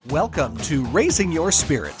Welcome to Raising Your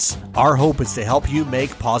Spirits. Our hope is to help you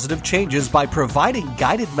make positive changes by providing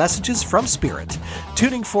guided messages from Spirit.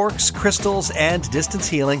 Tuning forks, crystals, and distance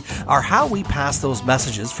healing are how we pass those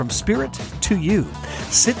messages from Spirit to you.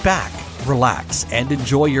 Sit back, relax, and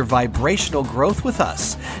enjoy your vibrational growth with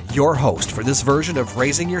us. Your host for this version of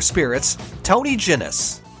Raising Your Spirits, Tony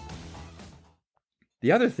Ginnis.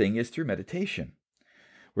 The other thing is through meditation.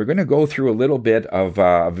 We're going to go through a little bit of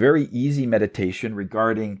a very easy meditation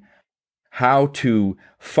regarding how to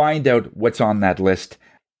find out what's on that list.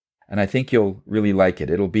 And I think you'll really like it.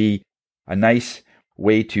 It'll be a nice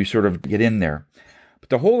way to sort of get in there. But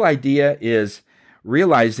the whole idea is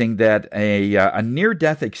realizing that a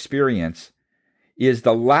near-death experience is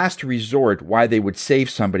the last resort why they would save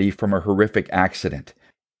somebody from a horrific accident,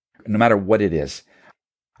 no matter what it is.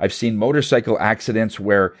 I've seen motorcycle accidents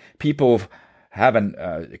where people haven't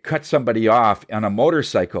cut somebody off on a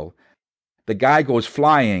motorcycle. The guy goes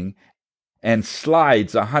flying and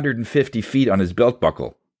slides 150 feet on his belt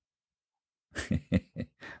buckle. Why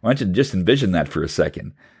don't you just envision that for a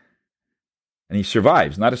second? And he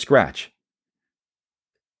survives, not a scratch.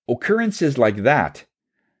 Occurrences like that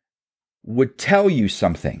would tell you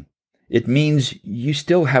something. It means you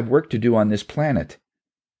still have work to do on this planet.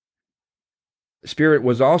 Spirit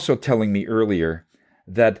was also telling me earlier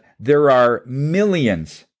that there are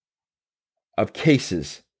millions of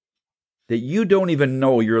cases that you don't even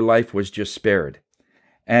know your life was just spared.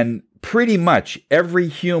 And pretty much every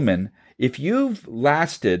human, if you've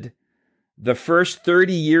lasted the first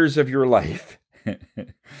 30 years of your life,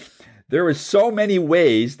 there were so many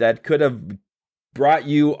ways that could have brought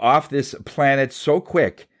you off this planet so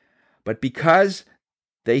quick. But because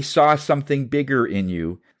they saw something bigger in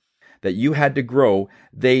you, that you had to grow,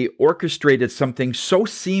 they orchestrated something so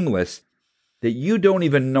seamless that you don't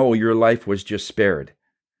even know your life was just spared.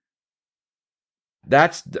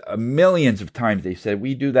 That's millions of times they said,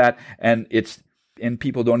 we do that, and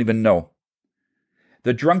people don't even know.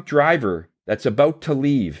 The drunk driver that's about to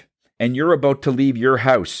leave, and you're about to leave your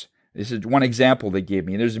house. This is one example they gave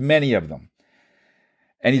me, and there's many of them.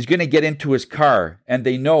 And he's going to get into his car, and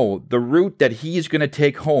they know the route that he's going to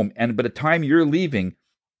take home, and by the time you're leaving,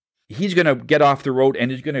 he's going to get off the road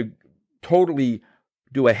and he's going to totally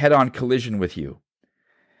do a head-on collision with you.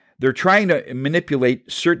 They're trying to manipulate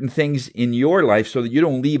certain things in your life so that you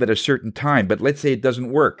don't leave at a certain time. But let's say it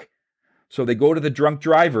doesn't work. So they go to the drunk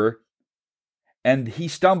driver and he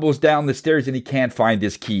stumbles down the stairs and he can't find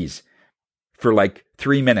his keys for like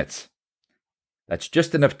 3 minutes. That's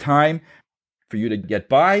just enough time for you to get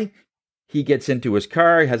by. He gets into his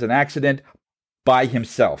car, has an accident by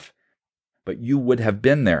himself. But you would have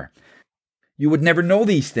been there. You would never know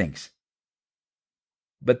these things.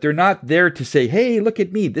 But they're not there to say, hey, look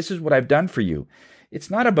at me. This is what I've done for you.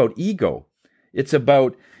 It's not about ego. It's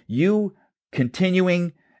about you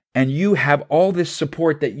continuing, and you have all this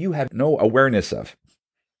support that you have no awareness of.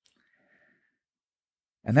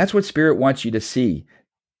 And that's what Spirit wants you to see.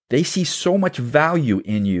 They see so much value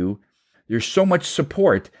in you. There's so much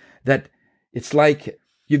support that it's like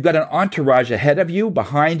you've got an entourage ahead of you,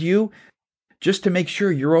 behind you, just to make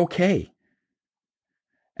sure you're okay.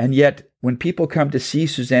 And yet, when people come to see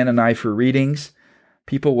Suzanne and I for readings,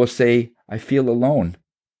 people will say, I feel alone.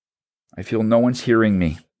 I feel no one's hearing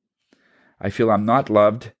me. I feel I'm not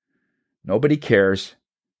loved. Nobody cares.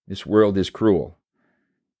 This world is cruel.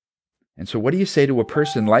 And so what do you say to a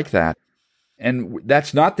person like that? And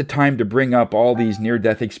that's not the time to bring up all these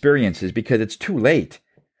near-death experiences because it's too late.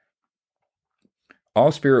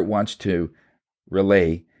 All Spirit wants to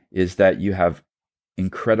relay is that you have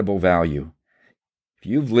incredible value. If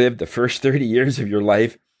you've lived the first 30 years of your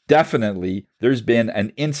life, definitely there's been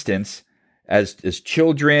an instance as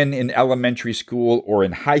children in elementary school or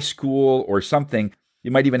in high school or something, you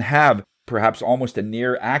might even have perhaps almost a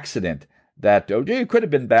near accident that it could have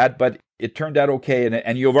been bad, but it turned out okay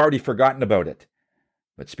and you've already forgotten about it.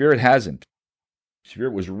 But Spirit hasn't.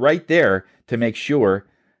 Spirit was right there to make sure,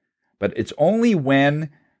 but it's only when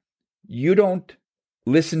you don't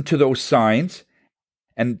listen to those signs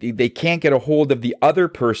and they can't get a hold of the other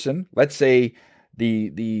person. Let's say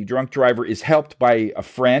the drunk driver is helped by a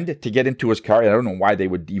friend to get into his car. I don't know why they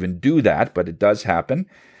would even do that, but it does happen.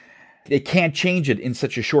 They can't change it in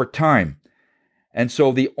such a short time. And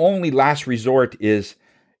so the only last resort is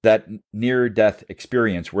that near-death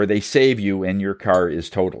experience where they save you and your car is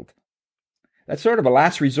totaled. That's sort of a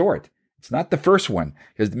last resort. It's not the first one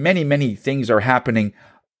because many, many things are happening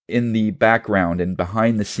in the background and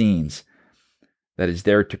behind the scenes that is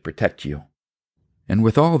there to protect you. And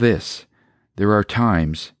with all this, there are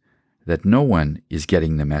times that no one is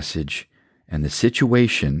getting the message, and the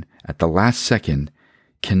situation at the last second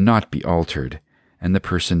cannot be altered, and the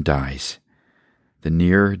person dies. The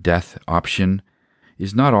near-death option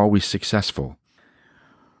is not always successful.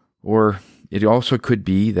 Or it also could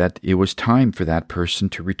be that it was time for that person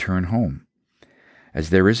to return home, as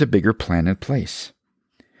there is a bigger plan in place.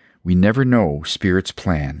 We never know Spirit's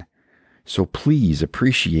plan, so please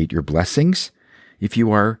appreciate your blessings if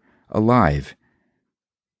you are alive.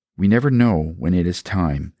 We never know when it is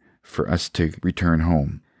time for us to return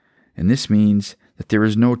home, and this means that there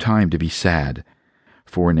is no time to be sad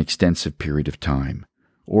for an extensive period of time,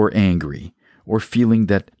 or angry, or feeling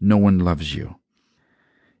that no one loves you.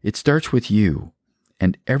 It starts with you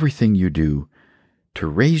and everything you do to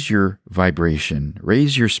raise your vibration,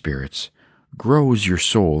 raise your spirits, grows your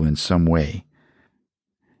soul in some way.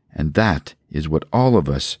 And that is what all of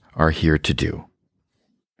us are here to do.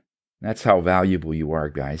 That's how valuable you are,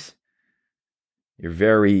 guys. You're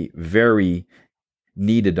very, very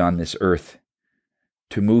needed on this earth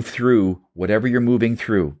to move through whatever you're moving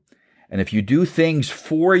through. And if you do things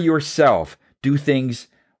for yourself, do things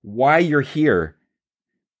why you're here,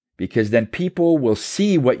 because then people will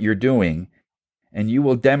see what you're doing and you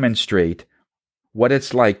will demonstrate what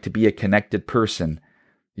it's like to be a connected person.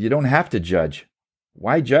 You don't have to judge.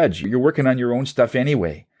 Why judge? You're working on your own stuff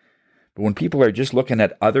anyway. But when people are just looking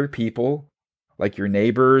at other people, like your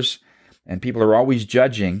neighbors, and people are always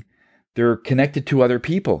judging, they're connected to other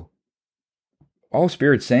people. All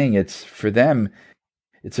Spirit's saying, it's for them,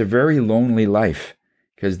 it's a very lonely life,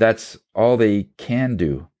 because that's all they can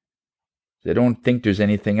do. They don't think there's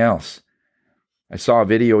anything else. I saw a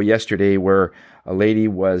video yesterday where a lady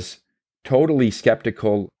was totally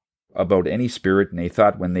skeptical about any spirit, and they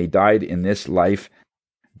thought when they died in this life,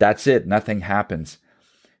 that's it, nothing happens.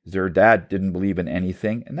 Their dad didn't believe in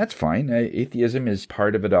anything, and that's fine. Atheism is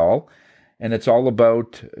part of it all, and it's all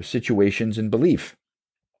about situations and belief.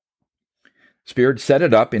 Spirit set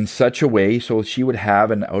it up in such a way so she would have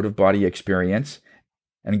an out-of-body experience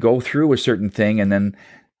and go through a certain thing, and then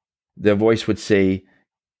the voice would say,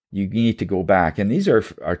 you need to go back. And these are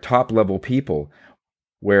top-level people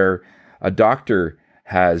where a doctor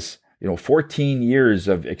has 14 years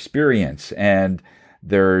of experience, and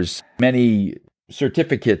there's many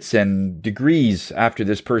certificates and degrees after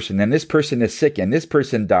this person, and this person is sick, and this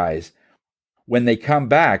person dies. When they come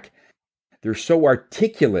back, they're so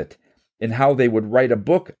articulate in how they would write a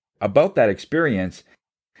book about that experience,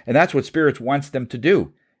 and that's what Spirit wants them to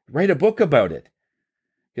do. Write a book about it.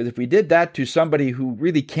 Because if we did that to somebody who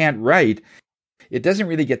really can't write, it doesn't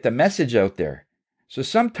really get the message out there. So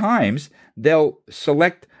sometimes they'll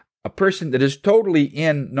select a person that is totally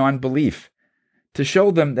in non-belief to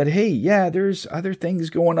show them that, hey, yeah, there's other things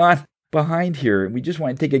going on behind here, and we just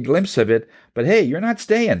want to take a glimpse of it, but hey, you're not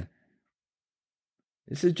staying.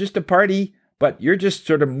 This is just a party, but you're just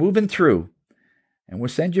sort of moving through, and we'll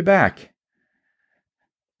send you back.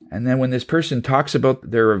 And then when this person talks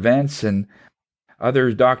about their events and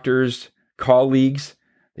other doctors, colleagues,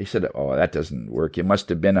 they said, oh, that doesn't work. It must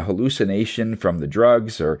have been a hallucination from the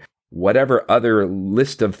drugs or whatever other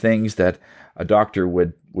list of things that a doctor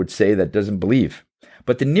would say that doesn't believe.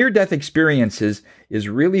 But the near-death experiences is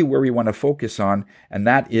really where we want to focus on, and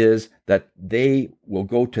that is that they will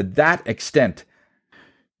go to that extent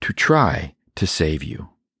to try to save you.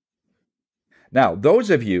 Now, those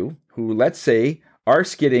of you who, let's say, are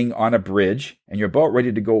skidding on a bridge and you're about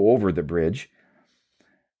ready to go over the bridge,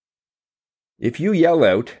 if you yell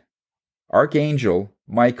out, Archangel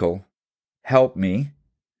Michael, help me,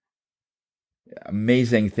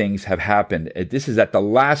 amazing things have happened. This is at the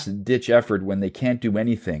last ditch effort when they can't do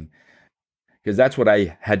anything, because that's what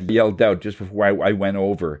I had yelled out just before I went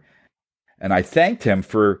over. And I thanked him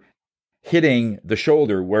for hitting the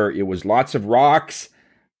shoulder where it was lots of rocks,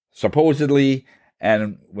 supposedly,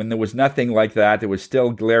 and when there was nothing like that, there was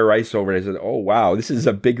still glare ice over it. I said, oh wow, this is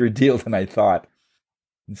a bigger deal than I thought.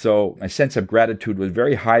 And so my sense of gratitude was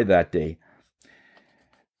very high that day.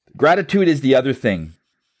 Gratitude is the other thing.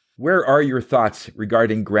 Where are your thoughts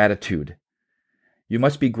regarding gratitude? You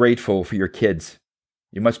must be grateful for your kids.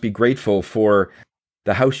 You must be grateful for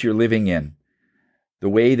the house you're living in, the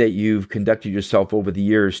way that you've conducted yourself over the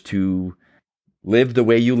years to live the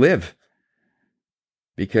way you live.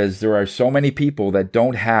 Because there are so many people that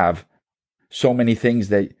don't have so many things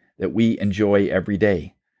that we enjoy every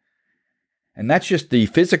day. And that's just the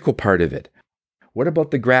physical part of it. What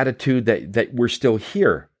about the gratitude that we're still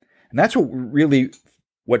here? And that's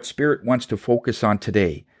what Spirit wants to focus on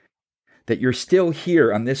today. That you're still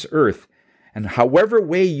here on this earth, and however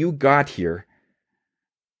way you got here,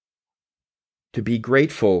 to be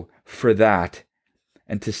grateful for that,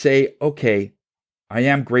 and to say, okay, I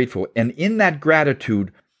am grateful. And in that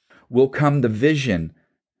gratitude will come the vision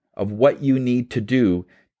of what you need to do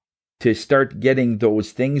to start getting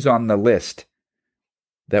those things on the list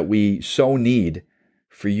that we so need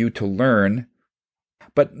for you to learn.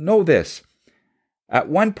 But know this, at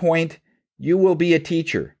one point, you will be a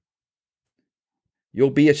teacher. You'll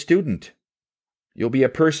be a student. You'll be a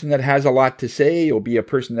person that has a lot to say. You'll be a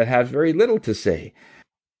person that has very little to say.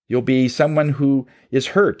 You'll be someone who is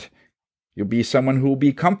hurt. You'll be someone who will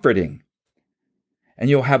be comforting. And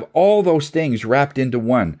you'll have all those things wrapped into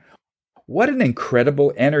one. What an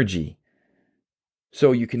incredible energy.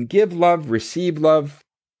 So you can give love, receive love,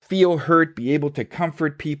 feel hurt, be able to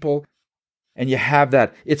comfort people, and you have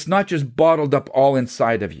that. It's not just bottled up all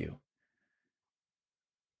inside of you.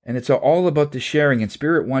 And it's all about the sharing. And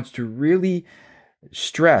Spirit wants to really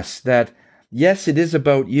stress that, yes, it is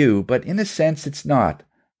about you, but in a sense, it's not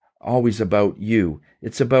always about you.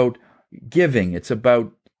 It's about giving. It's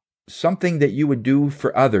about something that you would do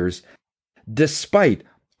for others, despite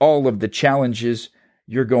all of the challenges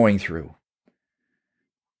you're going through.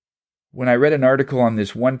 When I read an article on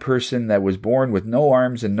this one person that was born with no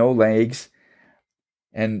arms and no legs,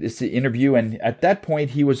 and it's the interview, and at that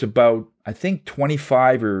point he was about, I think,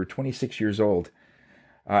 25 or 26 years old.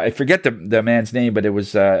 I forget the man's name, but it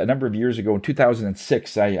was a number of years ago, in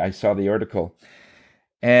 2006, I saw the article.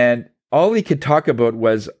 And all he could talk about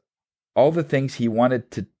was all the things he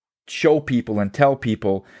wanted to show people and tell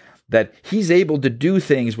people, that he's able to do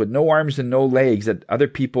things with no arms and no legs that other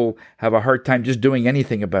people have a hard time just doing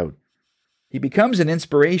anything about. He becomes an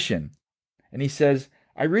inspiration. And he says,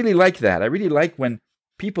 I really like that. I really like when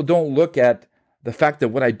people don't look at the fact that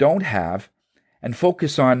what I don't have and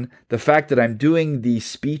focus on the fact that I'm doing these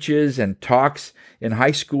speeches and talks in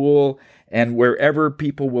high school and wherever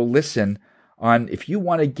people will listen on, if you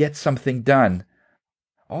want to get something done,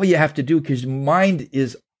 all you have to do, because your mind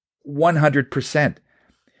is 100%.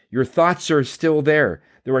 Your thoughts are still there.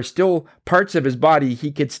 There are still parts of his body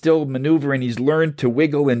he could still maneuver, and he's learned to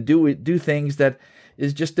wiggle and do things that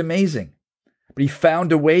is just amazing. But he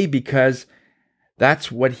found a way because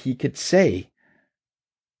that's what he could say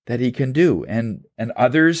that he can do. And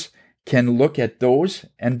others can look at those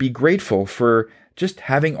and be grateful for just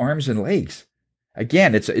having arms and legs.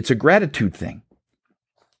 Again, it's a gratitude thing.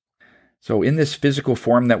 So in this physical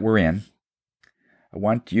form that we're in, I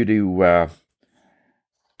want you to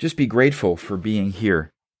just be grateful for being here.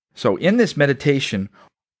 So in this meditation,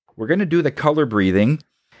 we're going to do the color breathing.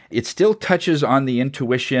 It still touches on the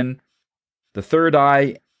intuition, the third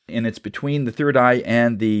eye, and it's between the third eye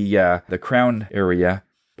and the crown area.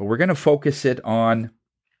 But we're going to focus it on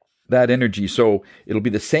that energy. So it'll be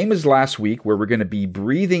the same as last week, where we're going to be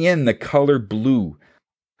breathing in the color blue,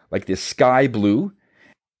 like this sky blue,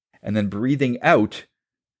 and then breathing out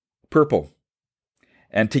purple.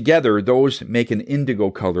 And together, those make an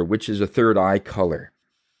indigo color, which is a third eye color.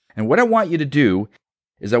 And what I want you to do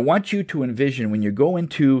is I want you to envision when you go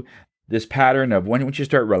into this pattern of once you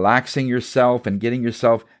start relaxing yourself and getting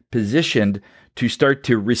yourself positioned to start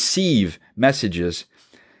to receive messages.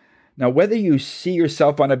 Now, whether you see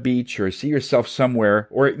yourself on a beach or see yourself somewhere,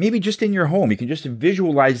 or maybe just in your home, you can just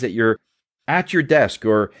visualize that you're at your desk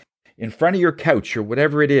or in front of your couch or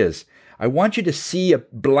whatever it is. I want you to see a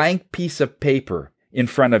blank piece of paper in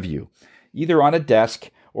front of you, either on a desk,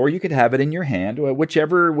 or you could have it in your hand, or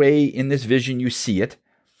whichever way in this vision you see it,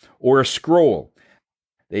 or a scroll.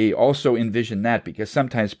 They also envision that because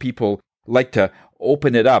sometimes people like to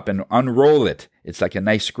open it up and unroll it. It's like a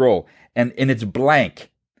nice scroll, and it's blank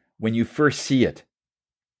when you first see it.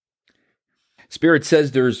 Spirit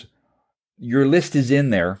says your list is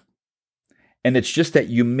in there, and it's just that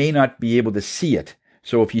you may not be able to see it.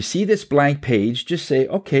 So if you see this blank page, just say,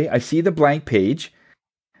 okay, I see the blank page,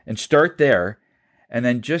 and start there, and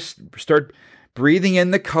then just start breathing in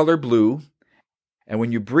the color blue. And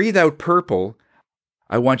when you breathe out purple,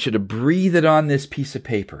 I want you to breathe it on this piece of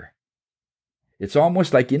paper. It's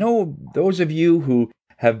almost like, those of you who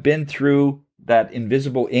have been through that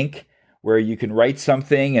invisible ink where you can write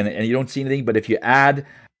something and you don't see anything, but if you add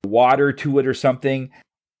water to it or something,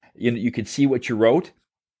 you can see what you wrote.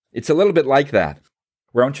 It's a little bit like that,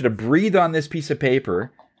 where I want you to breathe on this piece of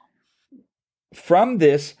paper. From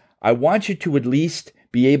this, I want you to at least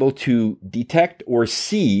be able to detect or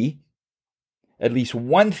see at least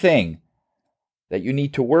one thing that you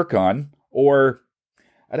need to work on, or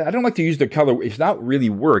I don't like to use the color. It's not really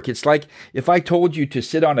work. It's like if I told you to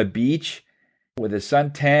sit on a beach with a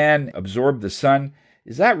suntan, absorb the sun,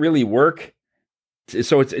 is that really work?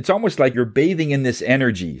 So it's almost like you're bathing in this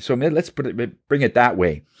energy. So let's bring it that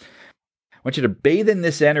way. I want you to bathe in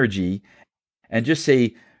this energy and just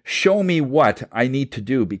say, show me what I need to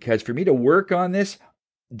do, because for me to work on this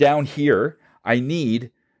down here, I need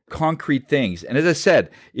concrete things. And as I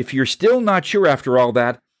said, if you're still not sure after all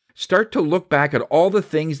that, start to look back at all the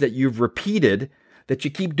things that you've repeated that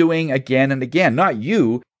you keep doing again and again. Not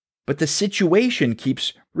you, but the situation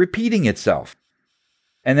keeps repeating itself.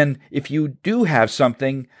 And then if you do have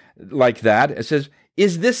something like that, it says,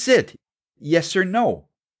 is this it? Yes or no?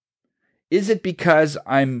 Is it because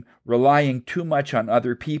I'm relying too much on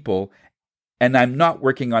other people and I'm not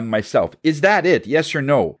working on myself? Is that it? Yes or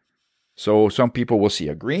no? So some people will see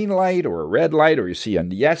a green light or a red light, or you see a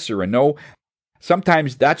yes or a no.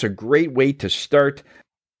 Sometimes that's a great way to start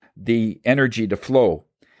the energy to flow.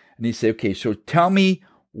 And you say, okay, so tell me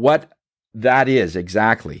what that is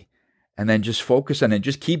exactly. And then just focus on it.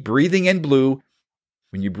 Just keep breathing in blue.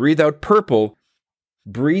 When you breathe out purple,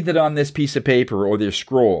 breathe it on this piece of paper or this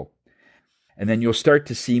scroll. And then you'll start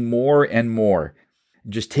to see more and more.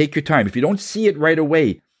 Just take your time. If you don't see it right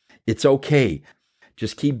away, it's okay.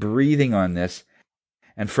 Just keep breathing on this.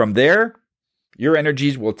 And from there, your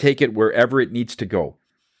energies will take it wherever it needs to go.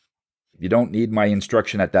 You don't need my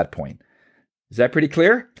instruction at that point. Is that pretty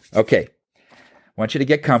clear? Okay. I want you to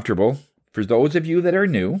get comfortable. For those of you that are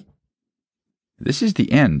new, this is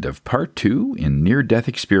the end of part 2 in near-death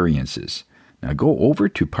experiences. Now go over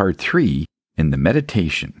to part 3 in the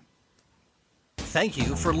meditation. Thank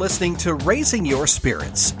you for listening to Raising Your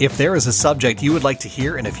Spirits. If there is a subject you would like to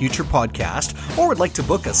hear in a future podcast or would like to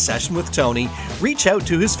book a session with Tony, reach out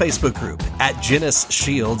to his Facebook group at Ginnis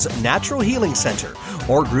Shields Natural Healing Center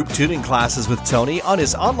or group tuning classes with Tony on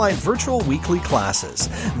his online virtual weekly classes.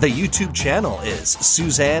 The YouTube channel is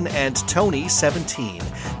Suzanne and Tony 17.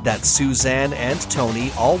 That's Suzanne and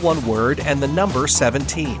Tony, all one word, and the number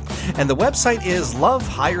 17. And the website is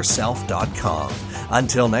lovehigherself.com.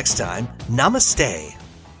 Until next time, namaste.